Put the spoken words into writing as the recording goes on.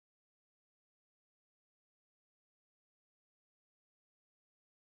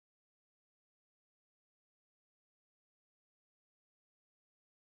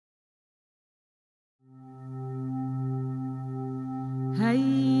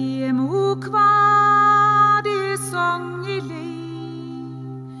kvar det sång i liv.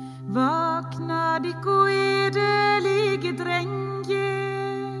 Vakna dikko edelige drenge.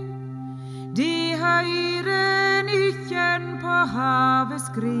 De høyre nykkjen på havet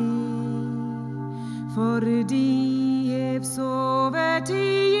skri. For de hev sovet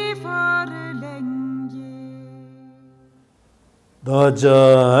i for lenge.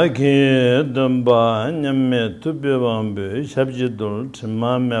 Dajaki damba nyame tubewambe shabjidul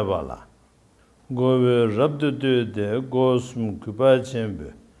timamebala. Gowe rabdude gosum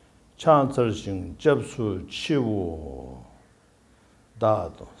kubachembe. Chansarsing japsu chiwu.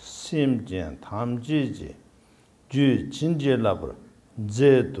 Dado simjian tamjiji. Ju jinje labra.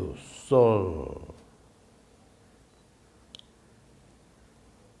 Zedu sol.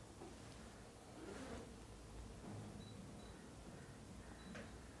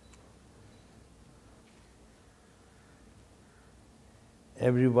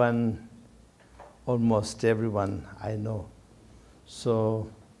 Everyone, almost everyone I know. So,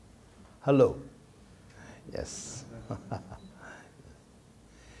 hello. Yes.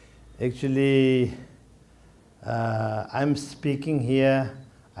 Actually, I'm speaking here.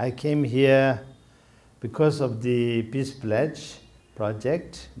 I came here because of the Peace Pledge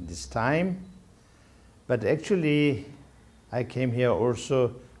project this time. But actually, I came here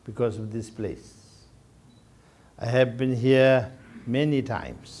also because of this place. I have been here many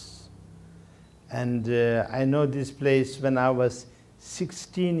times. And I know this place when I was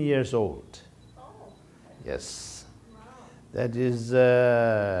 16 years old. Oh. Yes. Wow. That is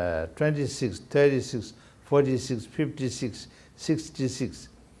 26, 36, 46, 56, 66.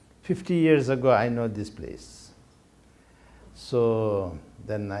 50 years ago I know this place. So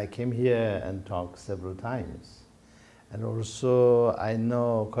then I came here and talked several times. And also I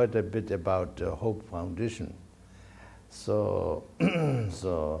know quite a bit about the Hope Foundation. So,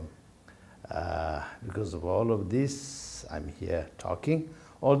 because of all of this, I'm here talking.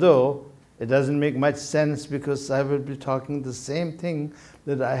 Although it doesn't make much sense because I will be talking the same thing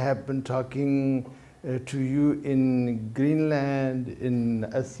that I have been talking to you in Greenland, in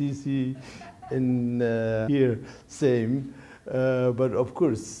Assisi, in here, same. But of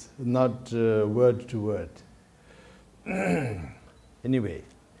course, not word to word. Anyway.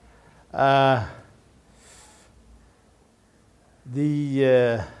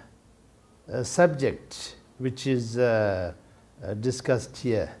 The subject which is discussed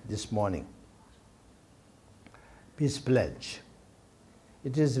here this morning, Peace Pledge,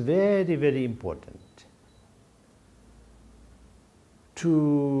 it is very, very important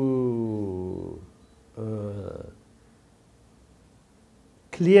to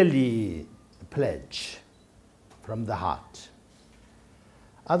clearly pledge from the heart.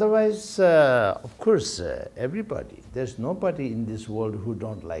 Otherwise, of course, everybody, there's nobody in this world who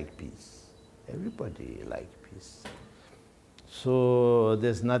don't like peace. Everybody likes peace. So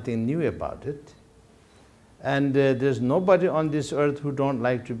there's nothing new about it. And there's nobody on this earth who don't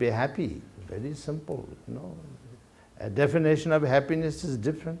like to be happy. Very simple, you know. A definition of happiness is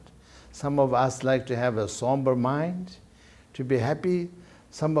different. Some of us like to have a somber mind, to be happy.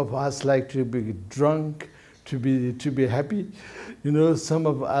 Some of us like to be drunk, to be happy. You know, some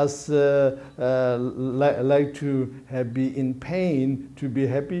of us like to be in pain to be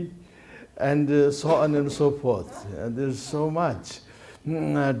happy, and so on and so forth. There's so much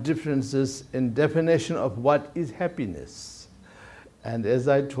differences in definition of what is happiness. And as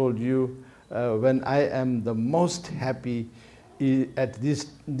I told you, when I am the most happy at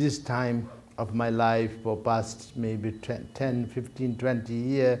this time of my life for past maybe 10, 15, 20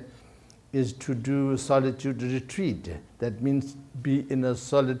 years, is to do solitude retreat. That means be in a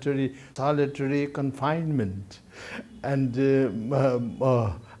solitary confinement. And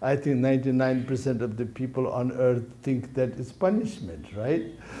I think 99% of the people on earth think that is punishment,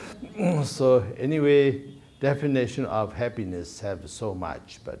 right? So anyway, definition of happiness have so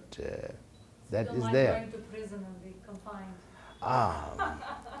much, but that is there. Going to prison and be confined.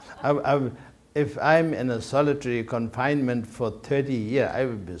 If I'm in a solitary confinement for 30 years, I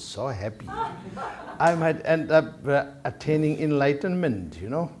will be so happy. I might end up attaining enlightenment, you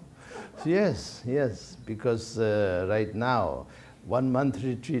know. Yes, yes, because right now, 1 month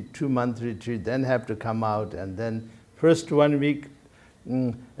retreat, 2 month retreat, then have to come out, and then first 1 week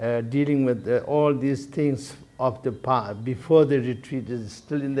dealing with all these things of the past before the retreat is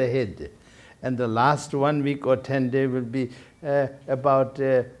still in the head. And the last 1 week or 10 days will be about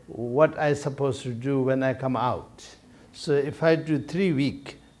what I'm supposed to do when I come out. So if I do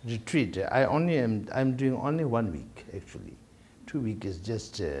 3-week retreat, I'm doing only 1 week actually. 2 weeks is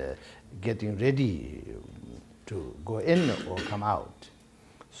just getting ready to go in or come out.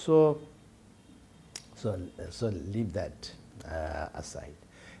 So So leave that aside.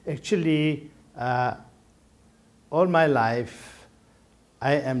 Actually, all my life,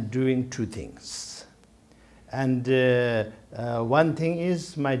 I am doing two things. And one thing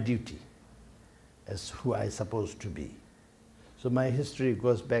is my duty as who I supposed to be. So my history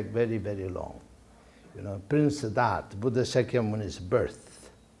goes back very, very long. You know, Prince Hazrat, Buddha Shakyamuni's birth.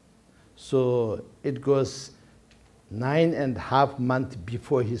 So it goes 9.5 months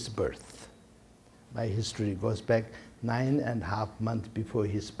before his birth. My history goes back 9.5 months before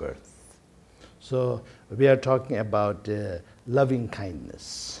his birth. So we are talking about loving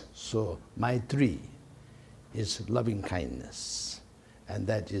kindness. So my three is loving kindness, and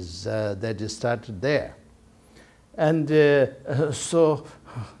that is started there. And so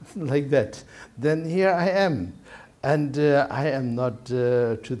like that, then here I am, and I am not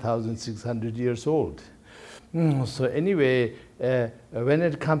 2,600 years old. So anyway, when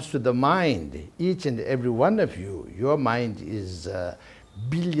it comes to the mind, each and every one of you, your mind is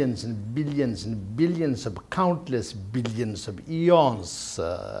billions and billions and billions of countless billions of eons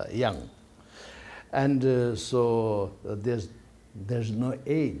young. And so there's no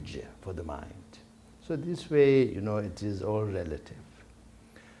age for the mind. So this way, you know, it is all relative.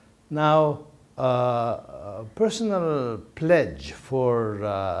 Now, personal pledge for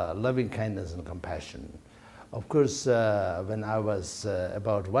loving kindness and compassion. Of course, when I was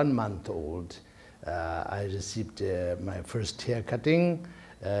about 1 month old, I received my first hair cutting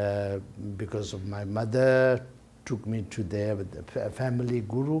because of my mother took me to their family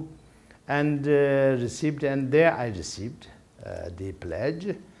guru and received, and there I received the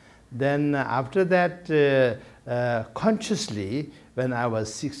pledge. Then after that, consciously, when I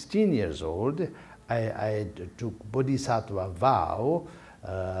was 16 years old, I took Bodhisattva vow,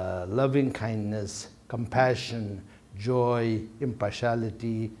 loving kindness, compassion, joy,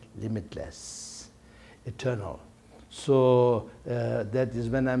 impartiality, limitless, eternal. So that is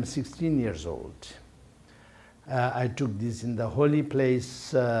when I'm 16 years old. I took this in the holy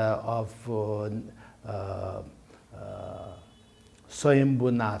place of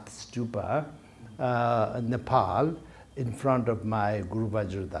Swayambhunath Stupa, Nepal, in front of my Guru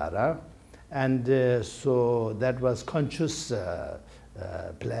Vajradhara. And so that was conscious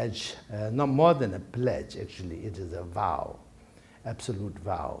pledge, not more than a pledge actually, it is a vow, absolute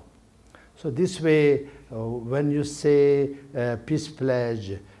vow. So this way, when you say peace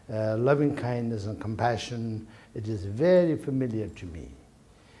pledge, loving kindness and compassion, it is very familiar to me.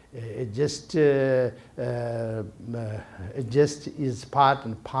 It just is part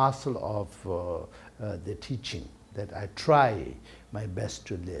and parcel of the teaching that I try my best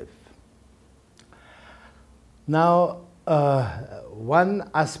to live. Now, one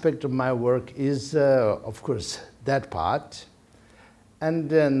aspect of my work is, of course, that part.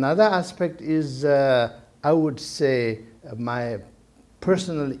 And another aspect is, I would say, my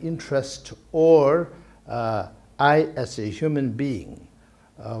personal interest, or I as a human being,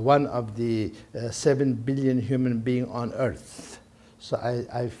 one of the 7 billion human beings on earth. So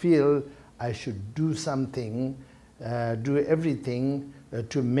I feel I should do something, do everything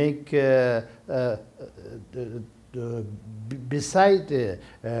to make, beside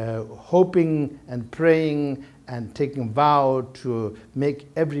hoping and praying and taking vow to make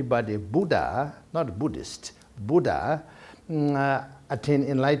everybody Buddha, not Buddhist, Buddha, attain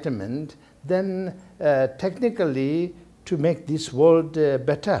enlightenment, then technically to make this world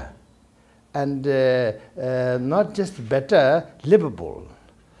better, and not just better, livable,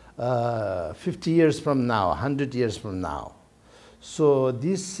 50 years from now, 100 years from now. So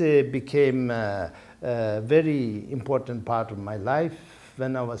this became a very important part of my life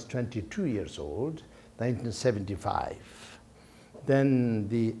when I was 22 years old, 1975. Then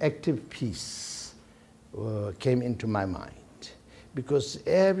the active peace came into my mind, because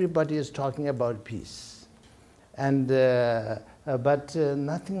everybody is talking about peace. And, but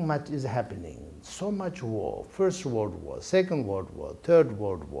nothing much is happening. So much war, First World War, Second World War, Third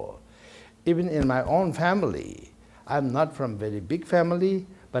World War. Even in my own family, I'm not from very big family,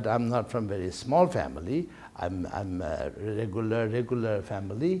 but I'm not from very small family. I'm a regular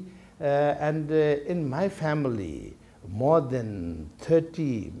family. And in my family, more than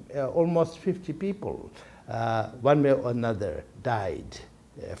 30, almost 50 people, one way or another, died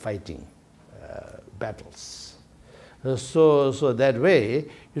fighting battles. So that way,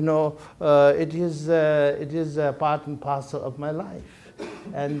 you know, it is a part and parcel of my life.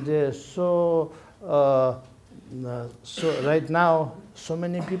 And so right now, so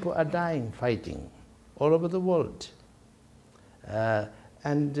many people are dying fighting all over the world.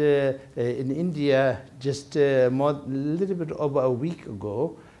 And in India, just a little bit over a week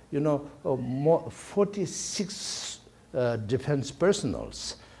ago, more 46 defense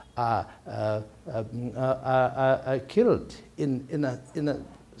personals are killed in a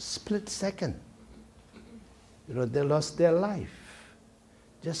split second. They lost their life,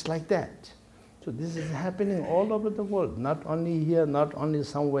 just like that. So this is happening all over the world, not only here, not only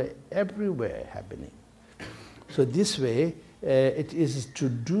somewhere, everywhere happening. So this way, it is to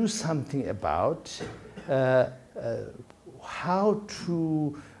do something about how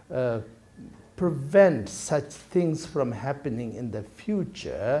to prevent such things from happening in the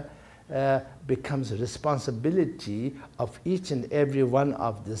future becomes a responsibility of each and every one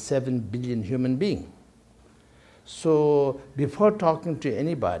of the 7 billion human beings. So before talking to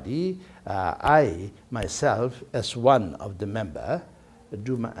anybody, I myself, as one of the member,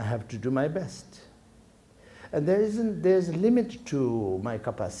 have to do my best. And there's a limit to my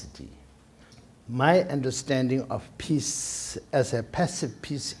capacity. My understanding of peace as a passive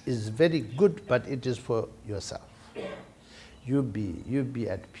peace is very good, but it is for yourself. You be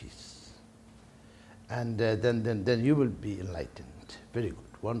at peace, and then you will be enlightened. Very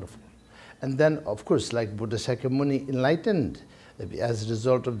good, wonderful. And then, of course, like Buddha Shakyamuni enlightened. As a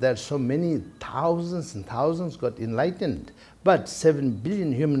result of that, so many thousands and thousands got enlightened, but 7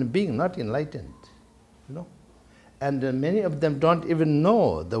 billion human beings not enlightened, And many of them don't even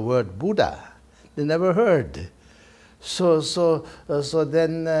know the word Buddha. They never heard. So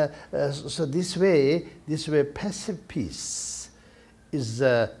this way, passive peace is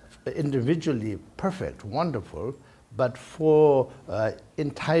individually perfect, wonderful, but for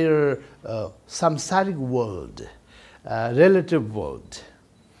entire samsaric world, relative world.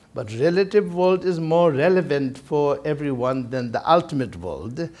 But relative world is more relevant for everyone than the ultimate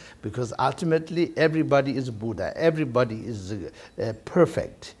world, because ultimately everybody is Buddha, everybody is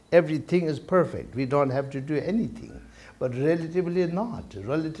perfect, everything is perfect. We don't have to do anything. But relatively not,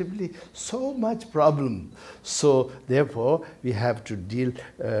 relatively so much problem. So therefore we have to deal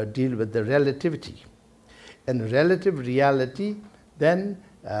with the relativity. And relative reality, then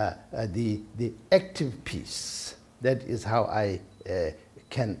the active peace. That is how I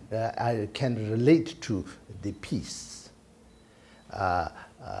can relate to the peace.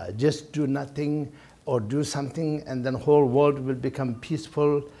 Just do nothing or do something, and then whole world will become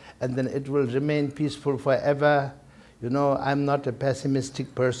peaceful, and then it will remain peaceful forever. I'm not a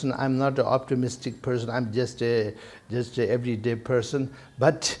pessimistic person. I'm not an optimistic person. I'm just a everyday person.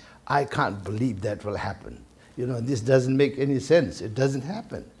 But I can't believe that will happen. This doesn't make any sense. It doesn't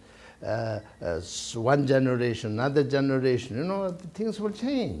happen. One generation, another generation, things will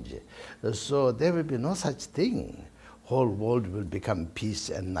change. So there will be no such thing. Whole world will become peace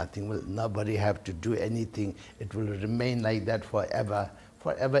and nobody have to do anything. It will remain like that forever.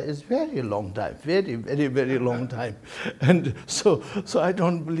 Forever is very long time, very, very, very long time. And so I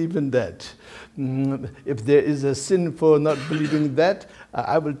don't believe in that. If there is a sin for not believing that,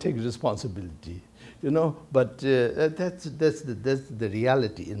 I will take responsibility. But that's the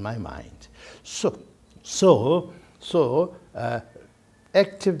reality in my mind. So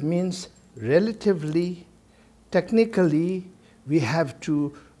active means relatively, technically, we have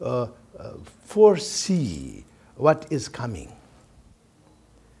to foresee what is coming.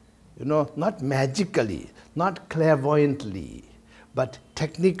 Not magically, not clairvoyantly, but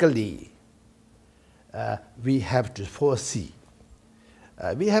technically, we have to foresee.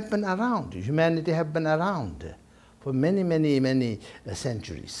 We have been around, humanity have been around for many, many, many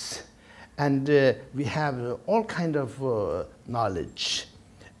centuries. And we have all kind of knowledge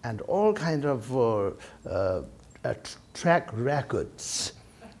and all kind of track records.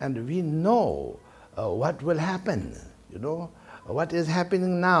 And we know what will happen, what is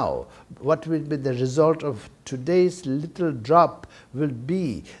happening now, what will be the result of today's little drop will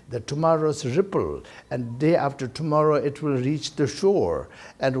be the tomorrow's ripple, and day after tomorrow it will reach the shore,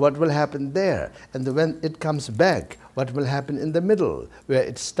 and what will happen there, and when it comes back, what will happen in the middle, where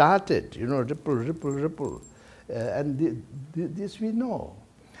it started, ripple, ripple, ripple, and this we know.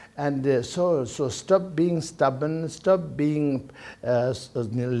 And so stop being stubborn, stop being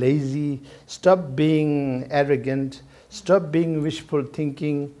lazy, stop being arrogant, stop being wishful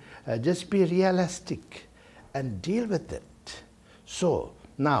thinking, just be realistic and deal with it. So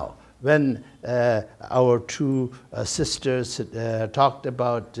now, when our two sisters talked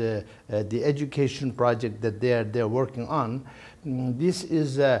about the education project that they're working on, this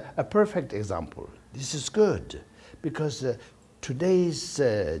is a perfect example. This is good, because today's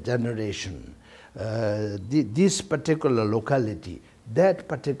generation, this particular locality, that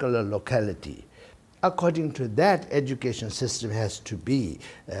particular locality, according to that, education system has to be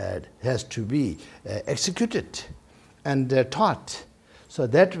executed and taught. So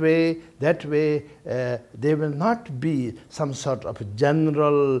that way, there will not be some sort of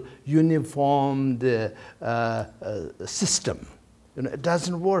general, uniformed system. You know, it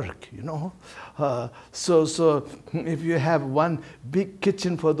doesn't work, you know. So if you have one big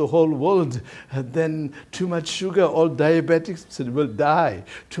kitchen for the whole world, then too much sugar, all diabetics will die.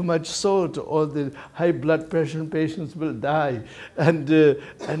 Too much salt, all the high blood pressure patients will die, and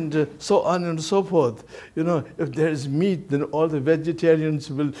so on and so forth. You know, if there is meat, then all the vegetarians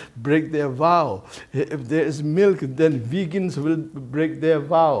will break their vow. If there is milk, then vegans will break their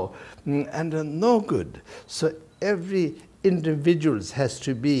vow, and no good. So every individuals has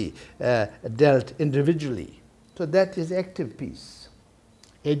to be dealt individually. So that is active peace.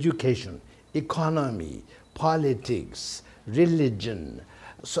 Education, economy, politics, religion.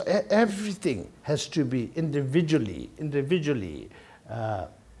 So everything has to be individually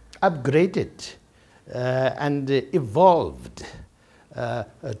upgraded and evolved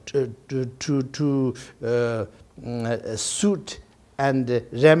to suit and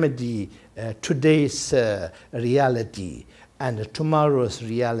remedy today's reality and tomorrow's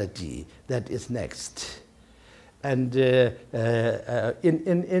reality that is next. And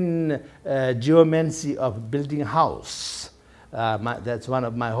in geomancy of building a house, that's one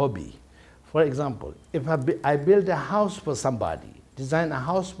of my hobby. For example, if I build a house for somebody, design a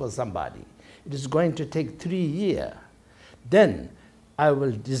house for somebody, it is going to take 3 years. Then I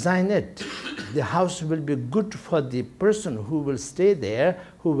will design it. The house will be good for the person who will stay there,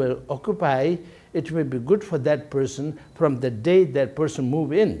 who will occupy. It will be good for that person from the day that person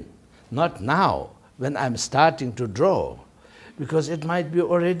move in, not now when I'm starting to draw, because it might be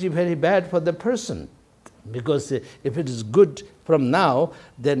already very bad for the person. Because if it is good from now,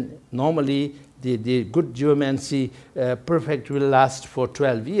 then normally the good geomancy perfect will last for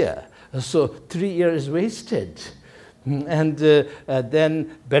 12 years. So 3 years is wasted. And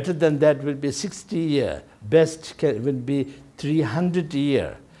then better than that will be 60 years. Best will be 300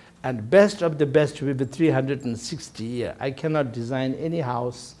 years. And best of the best will be 360 years. I cannot design any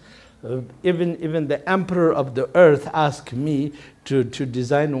house. Even the emperor of the earth asked me to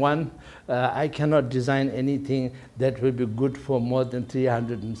design one. I cannot design anything that will be good for more than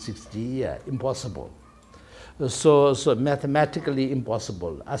 360 years. Impossible. So mathematically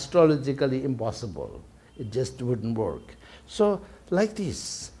impossible, astrologically impossible. It just wouldn't work. So like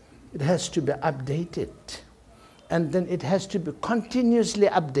this, it has to be updated. And then it has to be continuously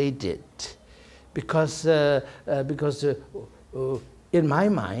updated. Because in my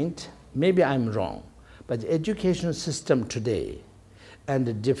mind, maybe I'm wrong, but the education system today and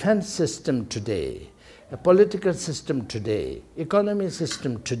the defense system today, the political system today, economy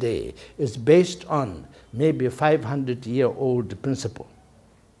system today is based on maybe a 500-year-old principle.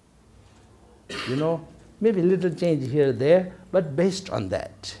 You know, maybe a little change here or there, but based on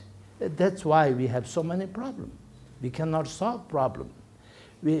that. That's why we have so many problems. We cannot solve problems.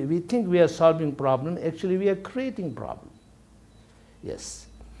 We think we are solving problems, actually we are creating problems. Yes,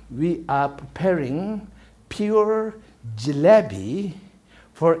 we are preparing pure jalebi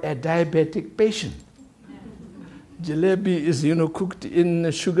for a diabetic patient. Jalebi is, you know, cooked in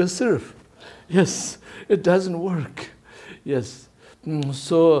sugar syrup. Yes, it doesn't work. Yes.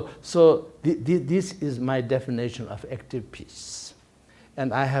 So this is my definition of active peace.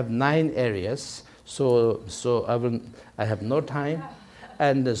 And I have 9 areas, so I have no time,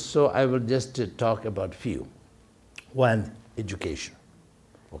 and so I will just talk about few. One, education.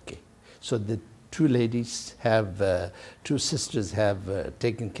 Okay, so the 2 ladies have, 2 sisters have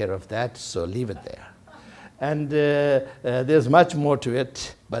taken care of that, so leave it there. And there's much more to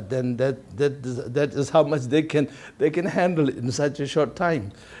it, but then that is how much they can handle in such a short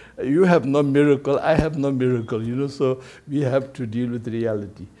time. You have no miracle, I have no miracle, you know, so we have to deal with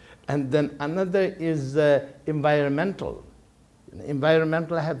reality. And then another is environmental.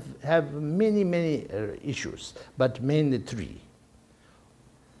 Environmental have many issues, but mainly 3.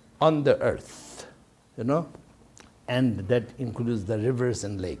 On the earth, you know, and that includes the rivers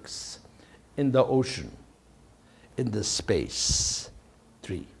and lakes, in the ocean, in the space.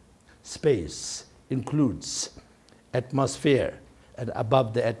 3. Space includes atmosphere and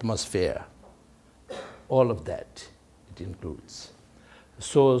above the atmosphere. All of that it includes.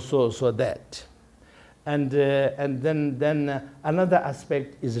 So that. And then another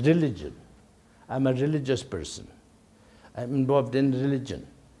aspect is religion. I'm a religious person. I'm involved in religion.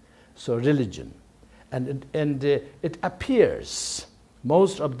 So religion. And it appears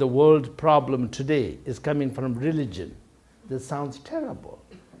most of the world problem today is coming from religion. That sounds terrible.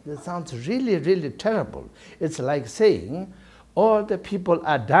 That sounds really terrible. It's like saying all the people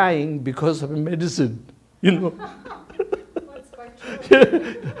are dying because of medicine, you know. That's quite true.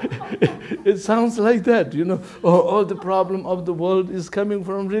 It sounds like that, you know. All the problem of the world is coming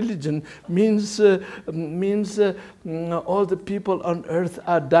from religion. Means all the people on earth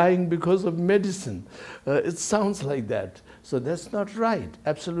are dying because of medicine. It sounds like that. So that's not right.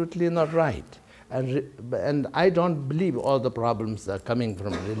 Absolutely not right. And I don't believe all the problems are coming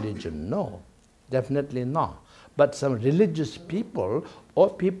from religion. No, definitely not. But some religious people or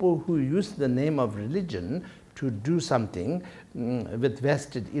people who use the name of religion to do something with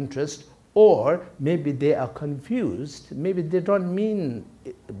vested interest, or maybe they are confused, maybe they don't mean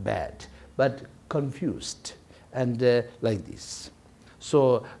bad, but confused, and like this.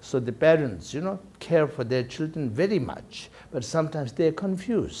 So the parents, you know, care for their children very much, but sometimes they're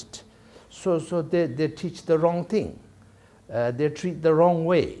confused. So they teach the wrong thing. They treat the wrong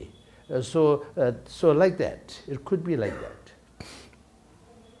way. So like that. It could be like that.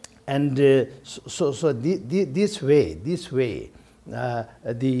 And this way,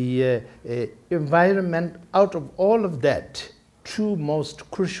 the environment, out of all of that, two most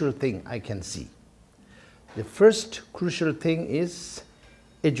crucial thing I can see. The first crucial thing is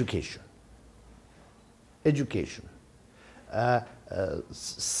education. Education.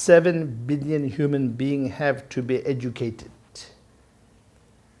 7 billion human beings have to be educated.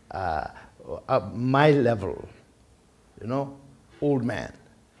 My level, you know, old man,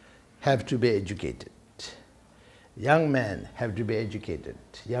 have to be educated. Young men have to be educated.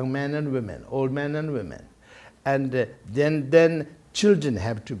 Young men and women, old men and women. And then children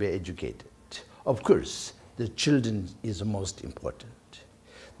have to be educated. Of course, the children is the most important.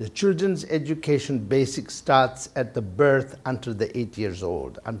 The children's education basic starts at the birth until the 8 years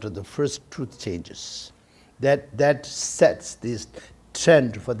old, until the first tooth changes. That sets this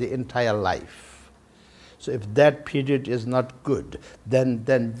trend for the entire life. So if that period is not good, then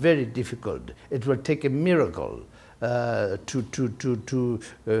very difficult. It will take a miracle to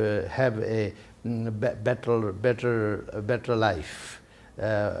have a better life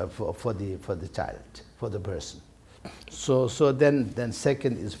for the child, for the person. So then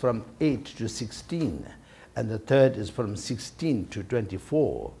second is from 8 to 16, and the third is from 16 to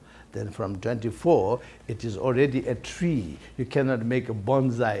 24. Then from 24, it is already a tree. You cannot make a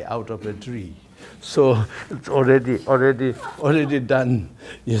bonsai out of a tree. So it's already done.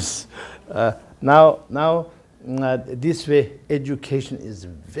 Yes. Now this way, education is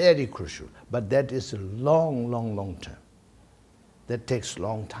very crucial, but that is a long term. That takes a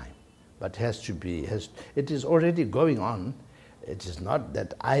long time, but it is already going on. It is not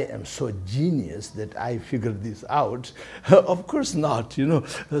that I am so genius that I figured this out. Of course not, you know.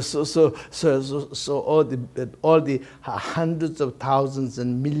 So all the hundreds of thousands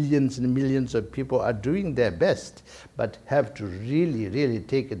and millions of people are doing their best, but have to really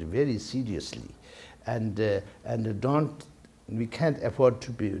take it very seriously, and we can't afford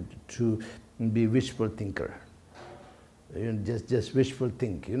to be wishful thinker. You know, just wishful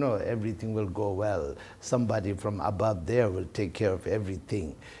think, you know, everything will go well. Somebody from above there will take care of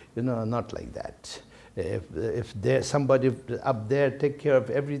everything. You know, not like that. If there's somebody up there take care of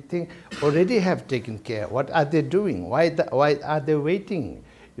everything, already have taken care. What are they doing? Why are they waiting?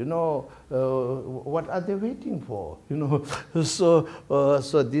 You know, what are they waiting for? You know, so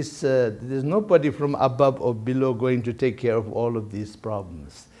there's nobody from above or below going to take care of all of these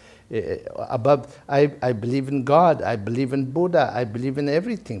problems. Above, I believe in God, I believe in Buddha, I believe in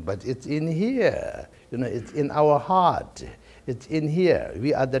everything, but it's in here, you know, it's in our heart, it's in here.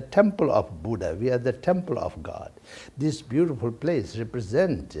 We are the temple of Buddha, we are the temple of God. This beautiful place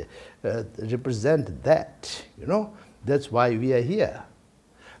represent that, you know, that's why we are here.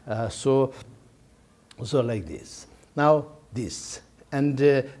 So like this. Now this, and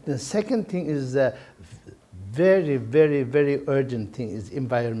the second thing is very urgent thing is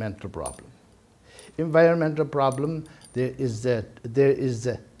environmental problem. Environmental problem, there is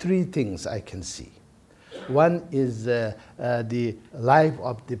three things I can see. One is the life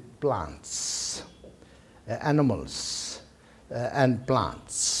of the plants, animals, and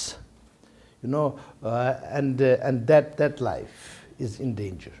plants. You know, and that life is in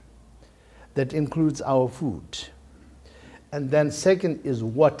danger. That includes our food. And then second is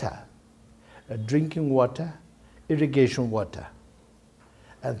water, drinking water, irrigation water.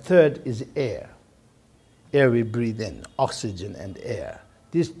 And third is air. Air we breathe in, oxygen and air.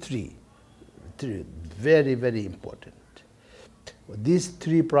 These three very important. These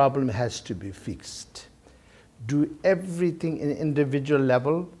three problems has to be fixed. Do everything in individual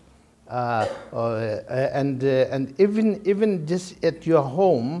level, and even just at your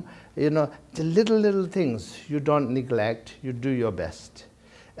home, you know, the little things you don't neglect, you do your best.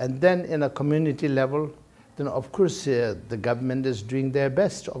 And then in a community level, then of course the government is doing their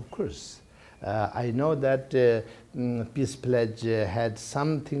best, of course. I know that Peace Pledge had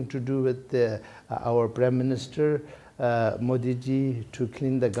something to do with our Prime Minister, Modi ji, to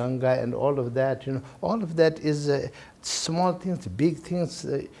clean the Ganga and all of that. All of that is small things, big things.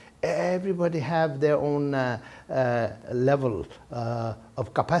 Everybody have their own level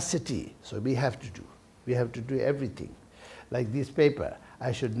of capacity. So we have to do. We have to do everything. Like this paper,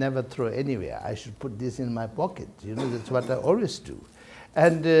 I should never throw anywhere. I should put this in my pocket. That's what I always do.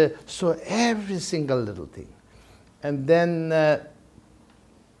 And so every single little thing. And then the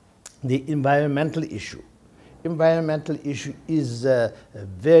environmental issue. Environmental issue is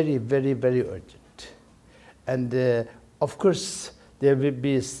very, very, very urgent. And of course, there will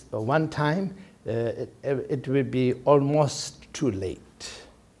be one time it will be almost too late.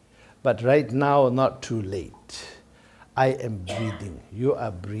 But right now, not too late. I am breathing, you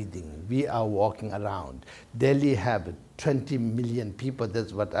are breathing, we are walking around. Delhi have 20 million people,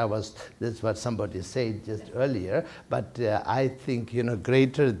 that's what somebody said just earlier, but I think,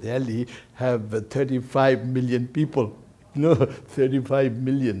 Greater Delhi have 35 million people. 35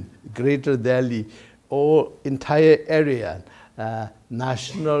 million, Greater Delhi, entire area,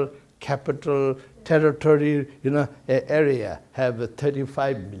 national, capital, territory, area have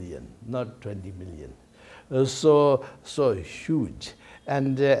 35 million, not 20 million. So huge,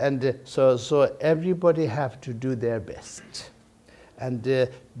 and so everybody have to do their best, and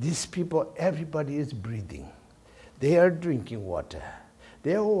these people, everybody is breathing, they are drinking water,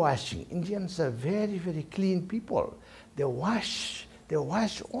 they are washing. Indians are very, very clean people. They wash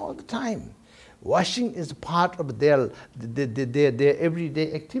all the time. Washing is part of their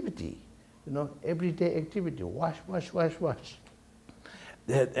everyday activity, everyday activity. Wash.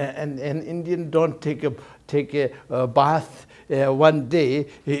 And Indian don't take a bath one day.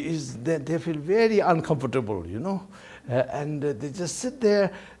 They feel very uncomfortable, and they just sit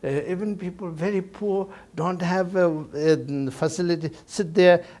there. Even people very poor don't have a facility. Sit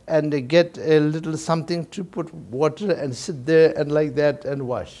there and get a little something to put water and sit there and like that and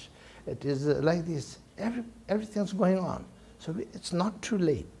wash. It is like this. Everything's going on. So it's not too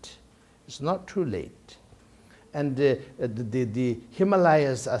late. It's not too late. And the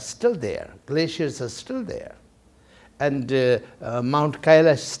Himalayas are still there, glaciers are still there. And Mount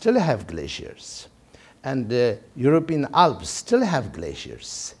Kailash still have glaciers. And European Alps still have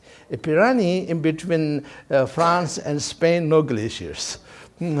glaciers. Pyrenees in between France and Spain, no glaciers.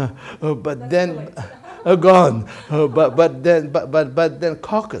 But then, gone. But then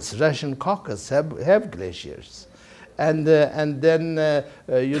Caucasus, Russian Caucasus have glaciers. And then,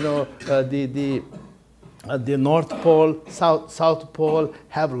 the North Pole, South Pole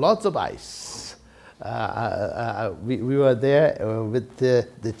have lots of ice. We were there with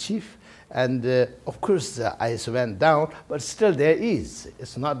the chief, and of course the ice went down, but still there is.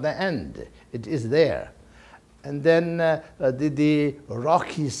 It's not the end. It is there. And then the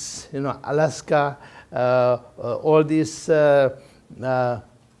Rockies, Alaska, all these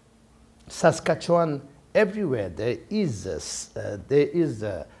Saskatchewan, everywhere there is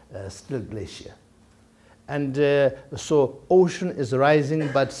still glacier. And so ocean is rising,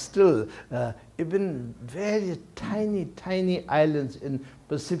 but still even very tiny islands in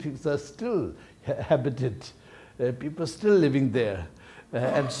Pacific are still habited. People still living there.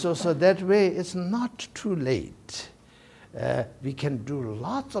 And so that way it's not too late. We can do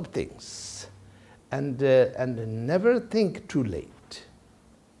lots of things and never think too late.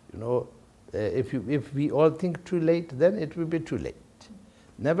 If we all think too late, then it will be too late.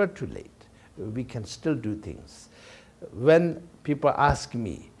 Never too late. We can still do things. When people ask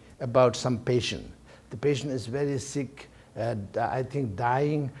me about some patient, the patient is very sick, I think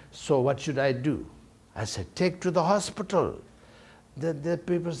dying, so what should I do? I said, take to the hospital. The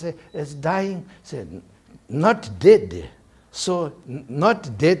people say, it's dying. I said, not dead. So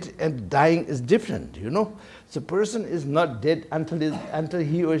not dead and dying is different, The person is not dead until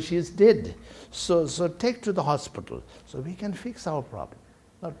he or she is dead. So take to the hospital, so we can fix our problem,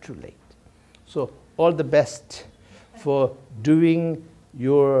 not too late. So all the best for doing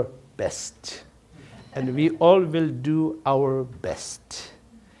your best. And we all will do our best.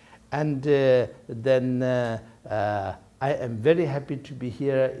 And then I am very happy to be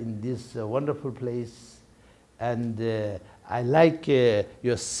here in this wonderful place. And I like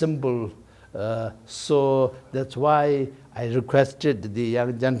your symbol. So that's why I requested the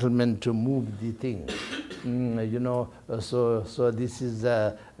young gentleman to move the thing. So this is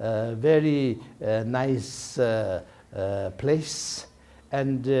a very nice place,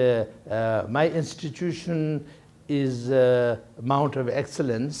 and my institution is Mount of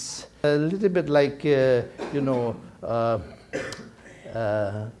Excellence. A little bit like, I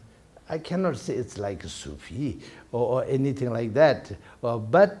cannot say it's like a Sufi or anything like that,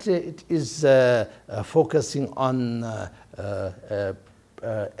 but it is focusing on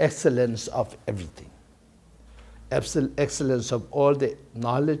excellence of everything. Excellence of all the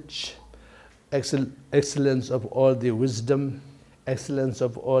knowledge, excellence of all the wisdom, excellence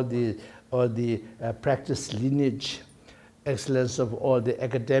of all the practice lineage, excellence of all the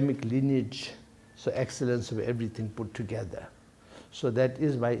academic lineage, so excellence of everything put together. So that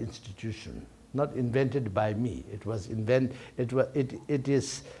is my institution, not invented by me. It was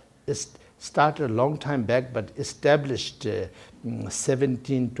started a long time back, but established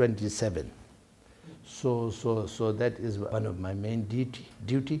 1727. So that is one of my main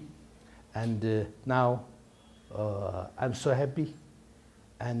duty. And now I'm so happy,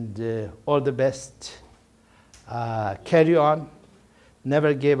 and all the best. Carry on,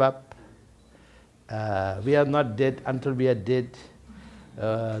 never give up. We are not dead until we are dead.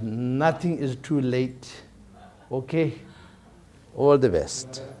 Nothing is too late. Okay? All the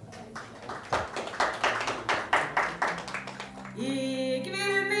best.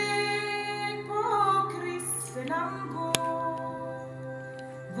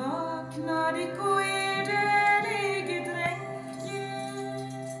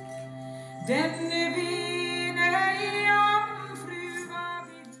 Den